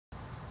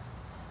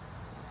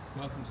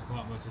Welcome to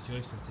Clark Motor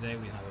Choice, and today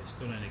we have a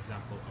stunning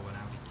example of an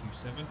Audi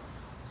Q7.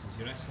 This is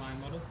your S-Line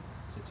model.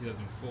 It's a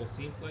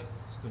 2014 plate.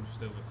 It's done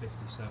just over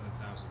 56,000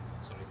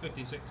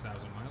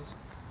 miles.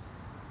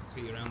 I'll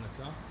take you around the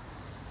car.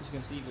 As you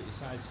can see, you've got your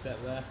side step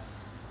there.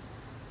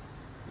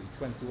 You've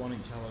got your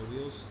 21-inch alloy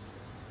wheels.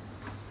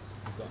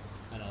 You've got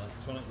an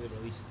electronically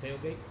released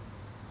tailgate,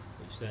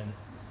 which then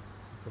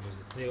covers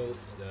the tail,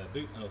 the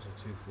boot, and also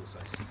two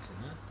full-size seats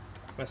in there.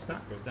 Press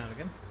that, goes down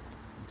again.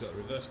 You've got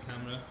a reverse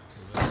camera,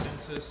 reverse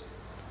sensors,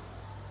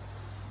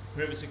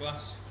 privacy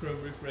glass,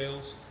 chrome roof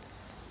rails,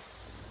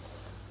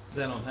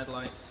 xenon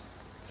headlights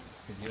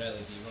with your LED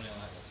running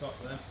light at the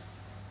top there,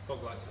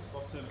 fog lights at the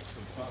bottom,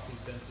 some parking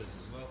sensors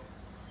as well.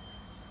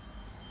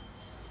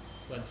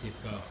 Plenty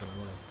of car for the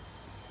money.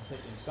 I'll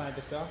take you inside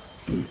the car.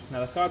 Now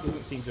the car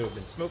doesn't seem to have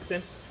been smoked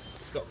in.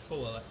 It's got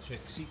full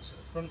electric seats at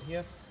the front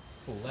here,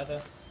 full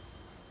leather,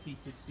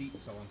 heated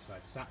seats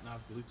alongside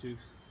sat-nav, Bluetooth,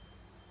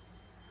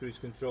 cruise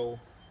control,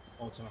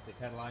 automatic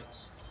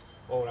headlights,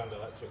 all-round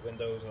electric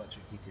windows,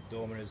 electric heated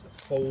door mirrors that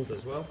fold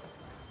as well.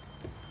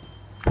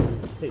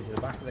 Take you to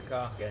the back of the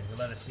car, again the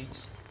leather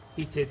seats,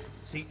 heated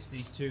seats,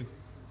 these two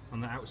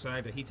on the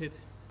outside are heated,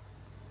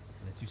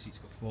 and the two seats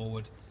go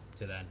forward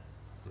to then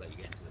let you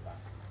get into the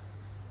back.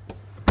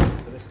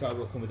 So this car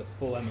will come with a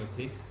full MOT,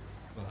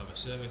 we'll have a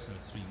service and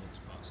a 3 months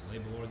parts and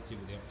labour warranty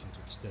with the option to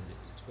extend it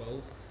to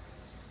 12.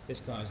 This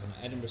car is on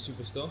Edinburgh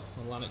Superstore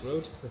on Lanark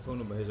Road. The phone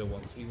number is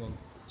 0131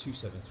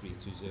 273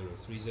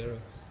 2030.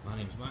 My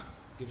name's Matt.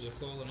 Give us a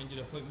call or an injured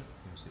appointment.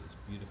 Come see this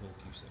beautiful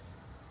Q7.